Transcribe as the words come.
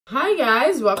Hi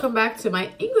guys, welcome back to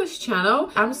my English channel.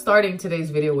 I'm starting today's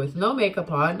video with no makeup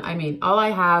on. I mean, all I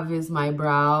have is my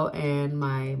brow and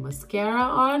my mascara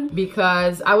on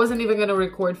because I wasn't even gonna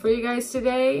record for you guys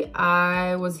today.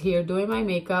 I was here doing my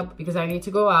makeup because I need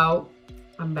to go out.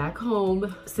 I'm back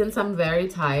home. Since I'm very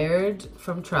tired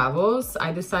from travels,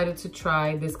 I decided to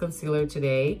try this concealer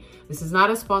today. This is not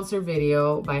a sponsored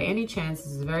video by any chance.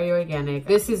 This is very organic.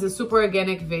 This is a super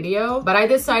organic video, but I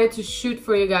decided to shoot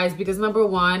for you guys because number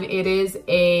one, it is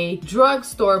a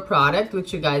drugstore product,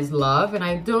 which you guys love, and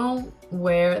I don't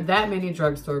wear that many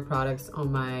drugstore products on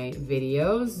my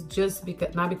videos just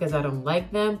because, not because I don't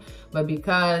like them, but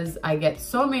because I get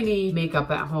so many makeup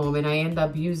at home and I end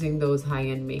up using those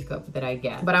high-end makeup that I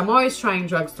get. But I'm always trying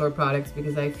drugstore products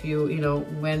because I feel, you know,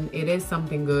 when it is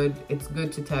something good, it's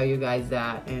good to tell you guys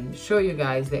that and show you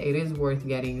guys that it is worth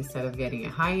getting instead of getting a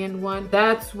high-end one.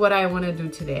 That's what I want to do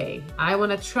today. I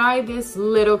want to try this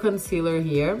little concealer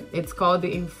here. It's called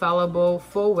the Infallible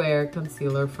Full Wear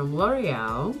Concealer from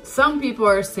L'Oreal. Some people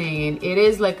are saying it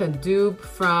is like a dupe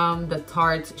from the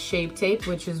Tarte Shape Tape,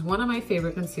 which is one of my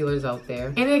favorite concealers out there.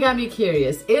 And it got me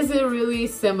curious. Is it really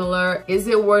similar? Is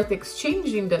it worth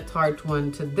exchanging the Tarte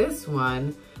one to this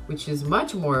one, which is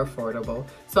much more affordable?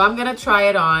 So I'm gonna try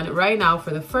it on right now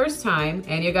for the first time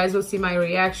and you guys will see my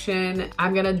reaction.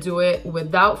 I'm gonna do it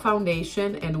without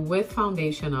foundation and with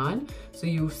foundation on, so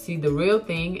you see the real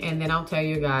thing, and then I'll tell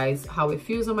you guys how it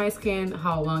feels on my skin,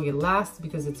 how long it lasts,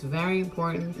 because it's very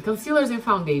important. Concealers and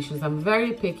foundations, I'm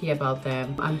very picky about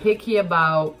them. I'm picky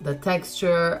about the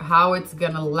texture, how it's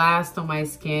gonna last on my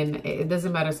skin. It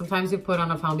doesn't matter. Sometimes you put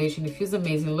on a foundation, it feels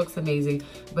amazing, looks amazing,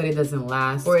 but it doesn't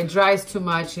last. Or it dries too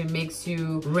much, it makes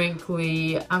you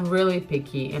wrinkly. I'm really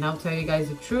picky, and I'll tell you guys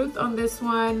the truth on this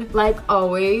one. Like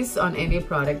always, on any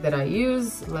product that I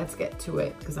use, let's get to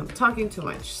it, because I'm talking too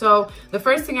much. So the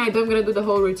first thing I do, I'm gonna do the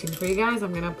whole routine for you guys.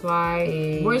 I'm gonna apply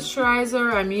a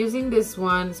moisturizer. I'm using this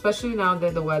one, especially now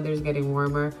that the weather is getting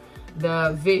warmer.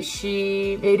 The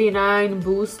Vichy 89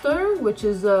 Booster, which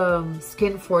is a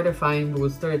skin fortifying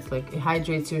booster. It's like, it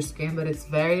hydrates your skin, but it's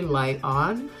very light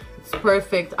on. It's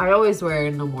perfect. I always wear it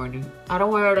in the morning. I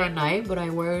don't wear it at night, but I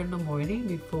wear it in the morning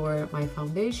before my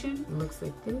foundation. It looks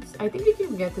like this. I think you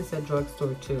can get this at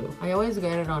Drugstore too. I always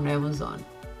get it on Amazon,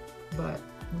 but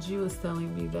G was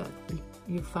telling me that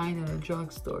you find it at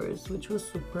drugstores, which was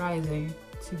surprising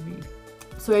to me.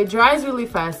 So it dries really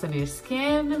fast on your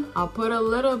skin. I'll put a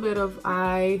little bit of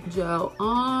eye gel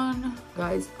on.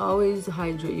 Guys, always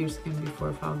hydrate your skin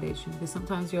before foundation, because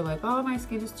sometimes you're like, oh, my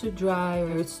skin is too dry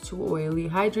or it's too oily.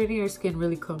 Hydrating your skin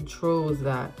really controls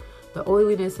that, the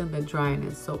oiliness and the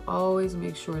dryness. So always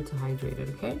make sure to hydrate it,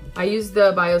 okay? I use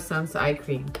the Biosense eye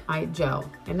cream, eye gel.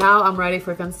 And now I'm ready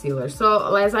for concealer.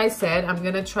 So as I said, I'm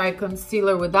gonna try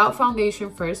concealer without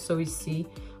foundation first, so we see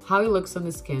how it looks on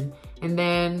the skin. And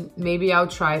then maybe I'll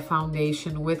try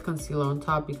foundation with concealer on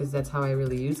top, because that's how I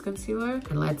really use concealer.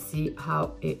 And let's see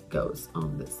how it goes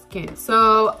on the skin.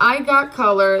 So I got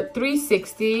color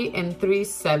 360 and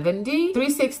 370.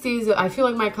 360 is, I feel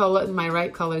like my color, my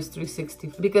right color is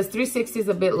 360, because 360 is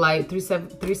a bit light,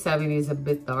 370 is a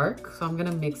bit dark. So I'm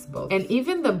gonna mix both. And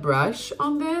even the brush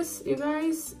on this, you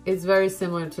guys, is very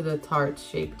similar to the Tarte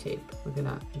Shape Tape. Look at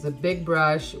that. It's a big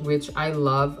brush, which I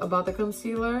love about the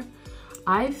concealer.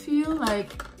 I feel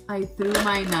like I threw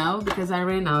mine out because I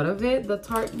ran out of it, the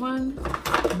Tarte one.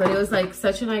 But it was like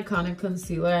such an iconic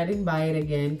concealer. I didn't buy it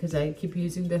again because I keep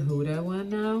using the Huda one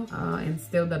now, and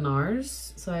still the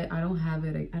NARS. So I don't have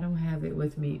it. I don't have it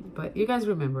with me. But you guys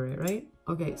remember it, right?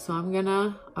 Okay, so I'm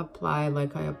gonna apply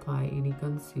like I apply any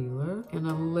concealer, and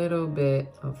a little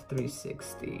bit of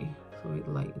 360. So it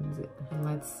lightens it. And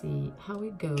let's see how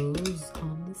it goes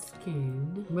on the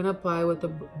skin. I'm gonna apply with the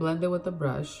blend it with the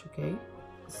brush, okay?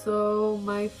 So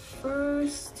my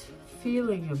first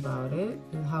feeling about it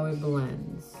is how it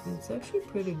blends. It's actually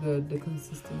pretty good, the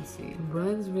consistency. It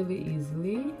blends really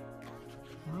easily.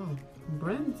 Wow,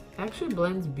 actually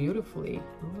blends beautifully.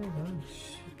 Oh my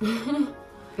gosh.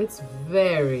 It's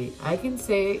very, I can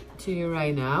say to you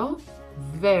right now,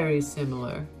 very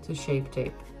similar to Shape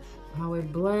Tape. How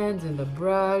it blends in the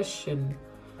brush, and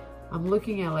I'm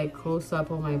looking at like close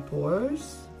up on my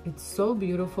pores. It's so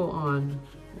beautiful on.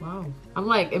 Wow, I'm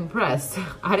like impressed.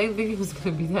 I didn't think it was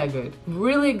gonna be that good.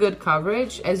 Really good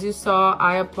coverage. As you saw,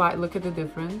 I applied, look at the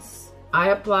difference.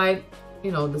 I applied,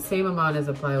 you know, the same amount as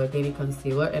apply with any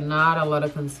concealer, and not a lot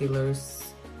of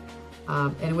concealers.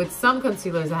 And with some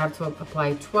concealers, I have to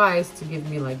apply twice to give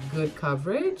me like good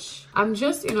coverage. I'm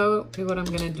just, you know, what I'm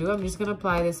gonna do, I'm just gonna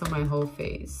apply this on my whole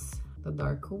face. The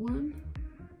darker one.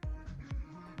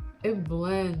 It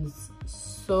blends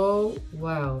so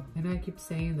well, and I keep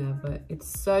saying that, but it's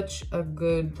such a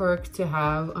good perk to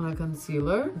have on a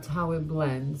concealer. It's how it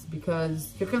blends,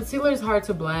 because if your concealer is hard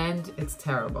to blend, it's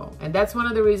terrible. And that's one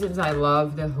of the reasons I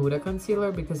love the Huda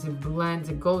concealer, because it blends,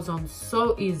 it goes on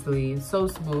so easily and so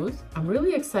smooth. I'm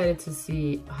really excited to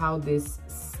see how this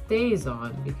stays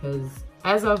on, because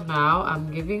as of now,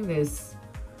 I'm giving this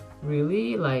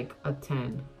really like a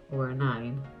 10 or a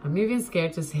 9. I'm even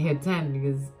scared to say a 10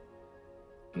 because,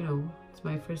 you know, it's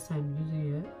my first time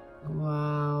using it.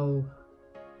 Wow.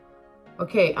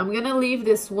 Okay, I'm gonna leave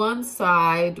this one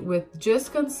side with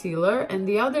just concealer, and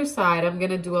the other side I'm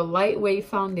gonna do a lightweight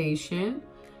foundation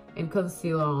and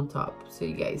concealer on top, so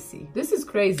you guys see. This is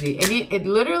crazy, and it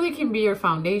literally can be your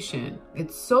foundation.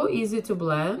 It's so easy to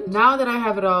blend. Now that I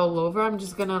have it all over, I'm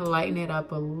just gonna lighten it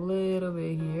up a little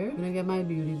bit here. I'm gonna get my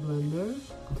beauty blender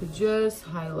to just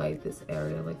highlight this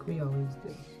area like we always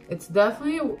do. It's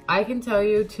definitely, I can tell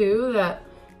you too that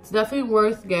it's definitely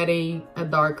worth getting a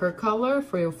darker color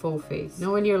for your full face. You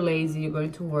know, when you're lazy, you're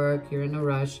going to work, you're in a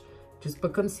rush, just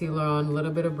put concealer on, a little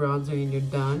bit of bronzer, and you're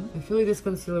done. I feel like this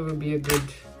concealer would be a good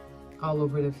all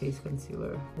over the face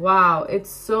concealer. Wow, it's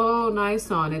so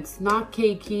nice on. It's not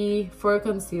cakey for a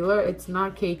concealer. It's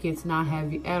not cakey, it's not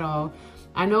heavy at all.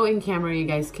 I know in camera you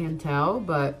guys can't tell,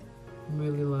 but I'm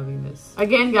really loving this.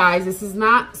 Again, guys, this is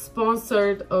not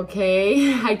sponsored,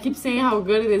 okay? I keep saying how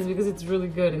good it is because it's really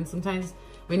good, and sometimes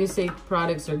when you say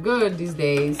products are good these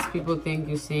days, people think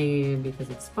you're saying it because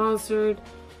it's sponsored,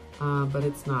 but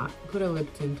it's not. Put a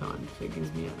lip tint on, so it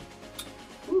gives me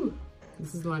a, ooh.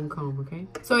 This is Lancome, okay?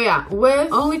 So yeah,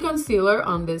 with only concealer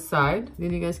on this side,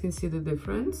 then you guys can see the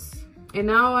difference. And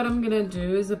now what I'm gonna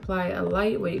do is apply a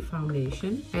lightweight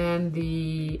foundation and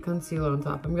the concealer on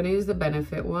top. I'm gonna use the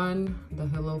Benefit one, the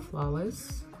Hello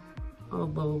Flawless,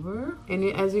 all over. And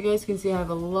as you guys can see, I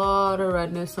have a lot of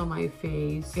redness on my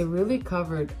face. It really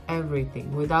covered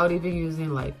everything without even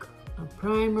using like a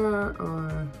primer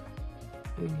or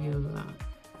any of that.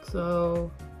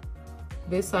 So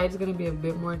this side is gonna be a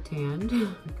bit more tanned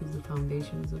because the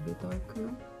foundation is a bit darker.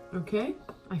 Okay,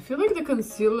 I feel like the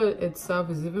concealer itself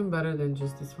is even better than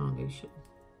just this foundation.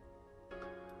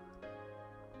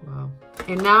 Wow.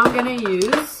 And now I'm gonna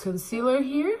use concealer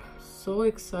here. So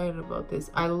excited about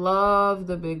this. I love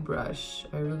the big brush,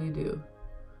 I really do.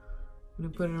 I'm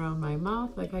gonna put it around my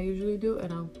mouth like I usually do,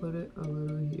 and I'll put it a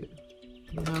little here.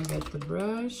 Then I'll get the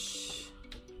brush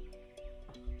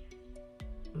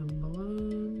and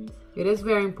blend. It is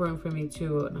very important for me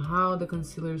too on how the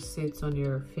concealer sits on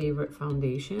your favorite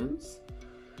foundations.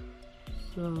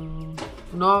 So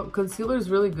no, concealer is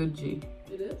really good, G.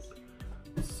 It is?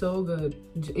 It's so good.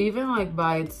 Even like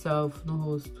by itself, no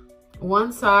host.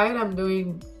 One side I'm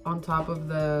doing on top of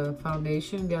the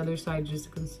foundation, the other side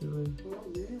just concealer. Oh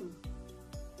yeah.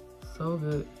 So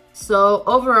good. So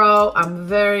overall, I'm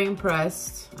very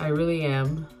impressed. I really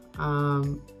am.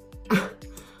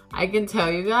 I can tell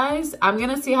you guys, I'm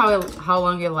gonna see how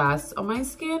long it lasts on my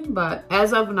skin, but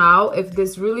as of now, if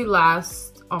this really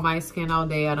lasts on my skin all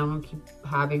day, I don't keep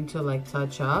having to like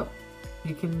touch up,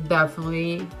 you can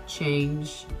definitely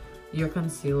change your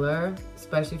concealer,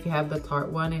 especially if you have the Tarte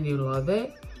one and you love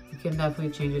it. You can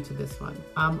definitely change it to this one.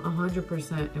 I'm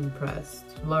 100% impressed.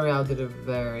 L'Oreal did a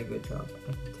very good job,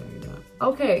 I can tell you that.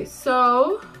 Okay,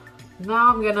 so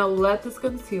now I'm gonna let this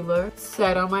concealer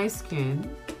set on my skin.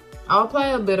 I'll apply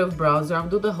a bit of bronzer. I'll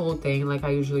do the whole thing like I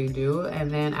usually do, and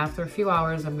then after a few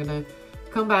hours I'm gonna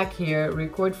come back here,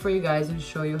 record for you guys, and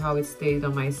show you how it stays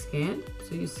on my skin,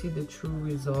 so you see the true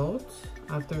result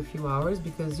after a few hours.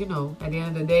 Because, you know, at the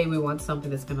end of the day, we want something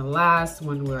that's gonna last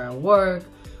when we're at work,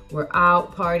 we're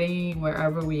out partying,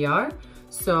 wherever we are.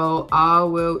 So I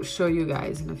will show you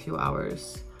guys in a few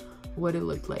hours what it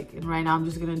looked like. And right now I'm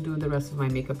just gonna do the rest of my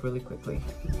makeup really quickly.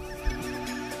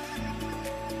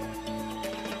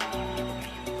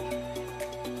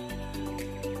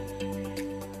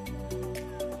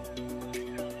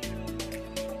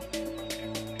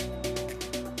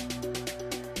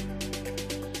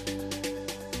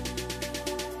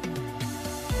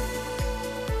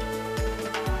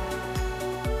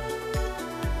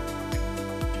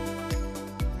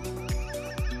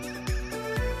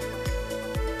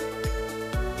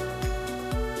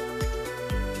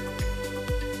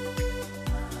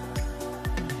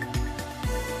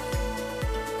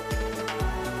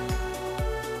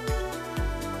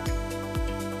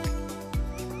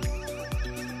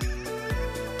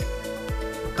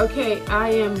 Okay, I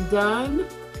am done,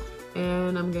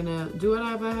 and I'm gonna do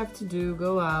whatever I have to do,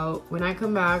 go out. When I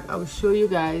come back, I will show you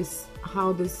guys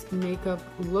how this makeup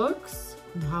looks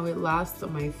and how it lasts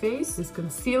on my face, this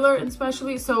concealer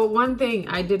especially. So one thing,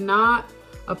 I did not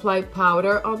apply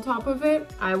powder on top of it.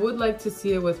 I would like to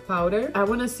see it with powder. I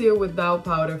want to see it without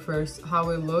powder first, how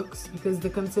it looks, because the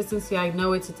consistency, I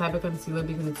know it's a type of concealer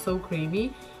because it's so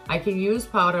creamy. I can use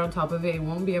powder on top of it. It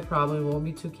won't be a problem. It won't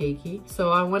be too cakey.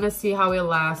 So I want to see how it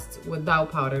lasts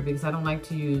without powder because I don't like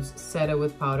to set it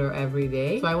with powder every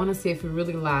day. So I want to see if it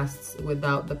really lasts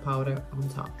without the powder on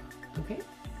top. Okay,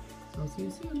 so I'll see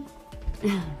you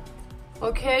soon.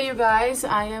 Okay, you guys,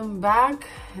 I am back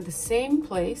at the same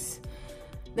place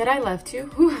that I left you.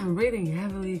 Whew, I'm breathing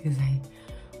heavily because I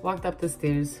walked up the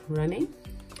stairs running.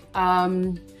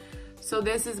 So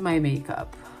this is my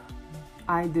makeup.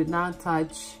 I did not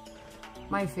touch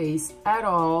my face at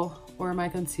all, or my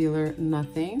concealer,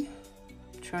 nothing.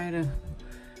 Try to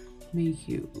make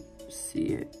you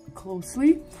see it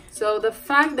closely. So the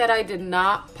fact that I did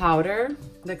not powder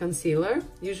the concealer,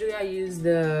 usually I use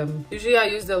the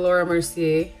Laura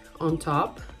Mercier on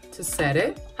top to set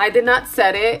it. I did not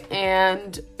set it,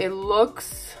 and it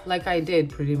looks like I did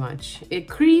pretty much. It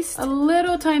creased a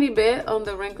little tiny bit on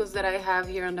the wrinkles that I have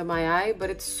here under my eye, but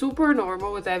it's super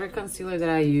normal with every concealer that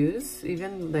I use,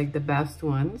 even like the best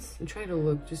ones. I'm trying to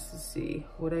look just to see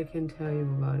what I can tell you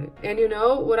about it. And you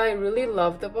know what I really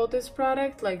loved about this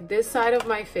product? Like this side of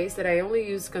my face that I only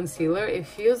use concealer, it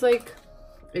feels like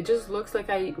it just looks like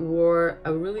I wore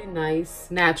a really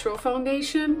nice natural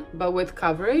foundation, but with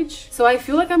coverage. So I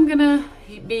feel like I'm gonna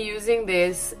be using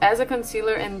this as a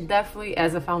concealer and definitely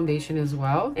as a foundation as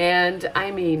well. And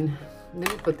I mean, let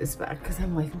me put this back because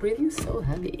I'm like breathing so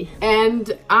heavy.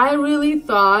 And I really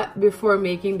thought before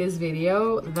making this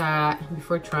video that,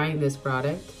 before trying this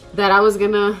product, that I was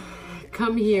gonna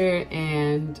come here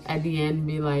and at the end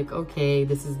be like, okay,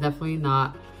 this is definitely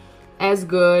not as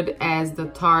good as the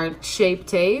Tarte Shape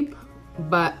Tape,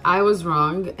 but I was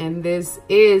wrong, and this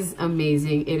is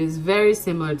amazing. It is very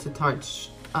similar to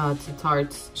Tarte's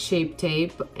Shape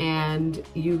Tape, and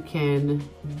you can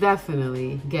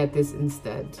definitely get this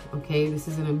instead. Okay, this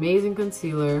is an amazing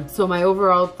concealer. So my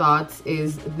overall thoughts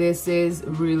is this is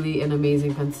really an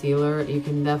amazing concealer. You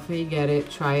can definitely get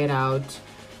it, try it out.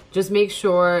 Just make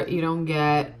sure you don't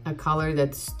get a color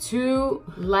that's too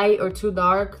light or too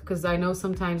dark, because I know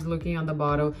sometimes looking on the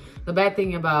bottle, the bad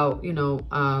thing about, you know,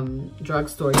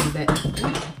 drugstore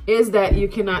is that you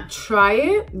cannot try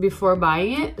it before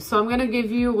buying it. So I'm gonna give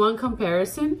you one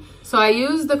comparison. So I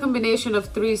used the combination of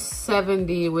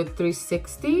 370 with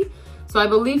 360. So I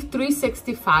believe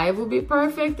 365 will be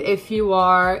perfect if you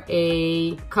are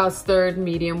a custard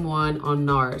medium one on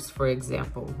NARS, for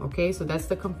example. Okay, so that's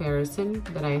the comparison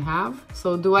that I have.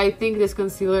 So do I think this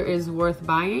concealer is worth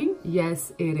buying?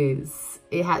 Yes, it is.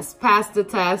 It has passed the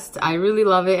test. I really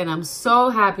love it, and I'm so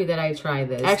happy that I tried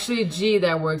this. Actually, G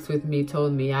that works with me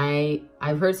told me,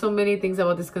 I've heard so many things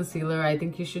about this concealer. I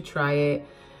think you should try it.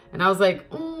 And I was like,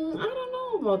 I don't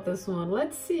know about this one.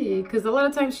 Let's see, because a lot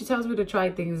of times she tells me to try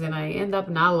things and I end up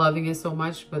not loving it so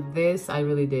much, but this I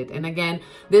really did. And again,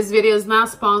 this video is not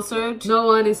sponsored. No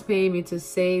one is paying me to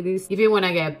say this. Even when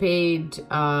I get paid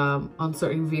on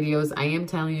certain videos, I am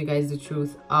telling you guys the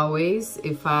truth always.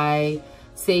 If I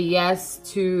say yes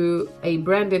to a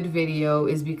branded video,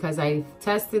 is because I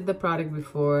tested the product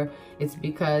before. It's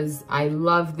because I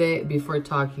loved it before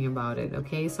talking about it.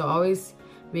 Okay, so always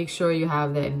make sure you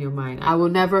have that in your mind. I will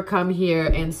never come here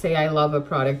and say I love a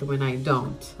product when I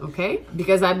don't, okay?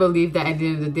 Because I believe that at the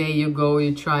end of the day, you go,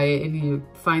 you try it, and you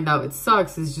find out it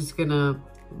sucks. It's just gonna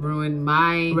ruin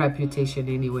my reputation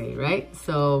anyway, right?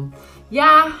 So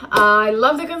yeah, I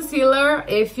love the concealer.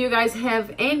 If you guys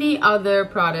have any other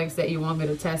products that you want me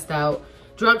to test out,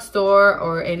 drugstore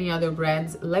or any other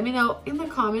brands, let me know in the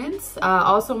comments.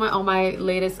 Also on my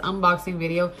latest unboxing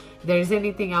video, if there's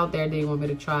anything out there that you want me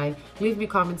to try, leave me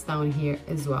comments down here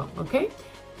as well. Okay,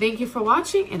 thank you for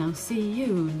watching, and I'll see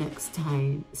you next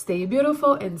time. Stay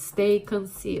beautiful and stay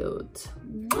concealed.